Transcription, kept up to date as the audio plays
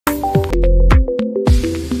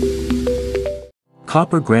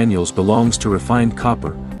Copper granules belongs to refined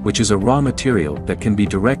copper, which is a raw material that can be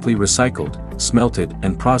directly recycled, smelted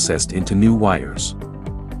and processed into new wires.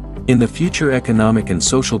 In the future economic and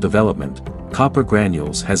social development, copper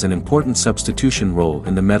granules has an important substitution role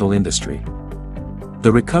in the metal industry.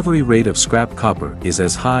 The recovery rate of scrap copper is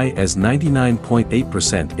as high as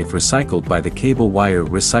 99.8% if recycled by the cable wire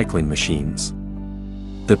recycling machines.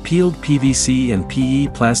 The peeled PVC and PE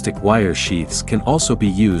plastic wire sheaths can also be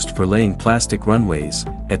used for laying plastic runways,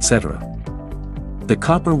 etc. The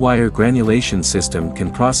copper wire granulation system can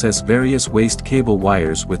process various waste cable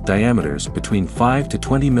wires with diameters between 5 to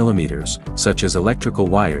 20 mm, such as electrical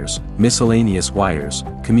wires, miscellaneous wires,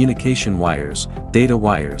 communication wires, data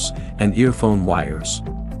wires, and earphone wires.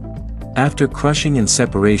 After crushing and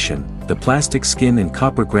separation, the plastic skin and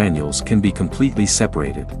copper granules can be completely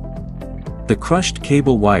separated. The crushed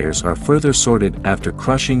cable wires are further sorted after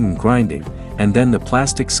crushing and grinding, and then the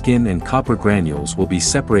plastic skin and copper granules will be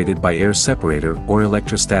separated by air separator or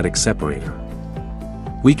electrostatic separator.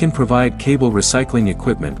 We can provide cable recycling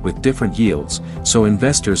equipment with different yields, so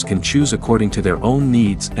investors can choose according to their own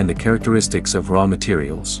needs and the characteristics of raw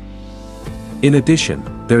materials. In addition,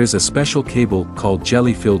 there is a special cable called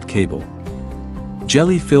jelly-filled cable.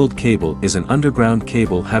 Jelly-filled cable is an underground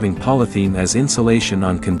cable having polythene as insulation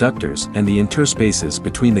on conductors, and the interspaces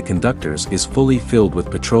between the conductors is fully filled with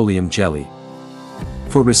petroleum jelly.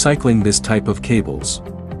 For recycling this type of cables,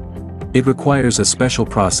 it requires a special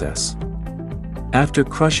process. After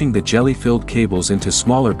crushing the jelly-filled cables into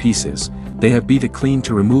smaller pieces, they have been cleaned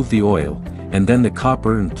to remove the oil, and then the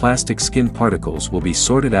copper and plastic skin particles will be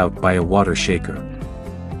sorted out by a water shaker.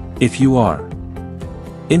 If you are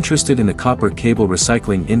interested in the copper cable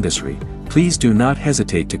recycling industry, please do not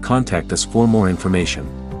hesitate to contact us for more information.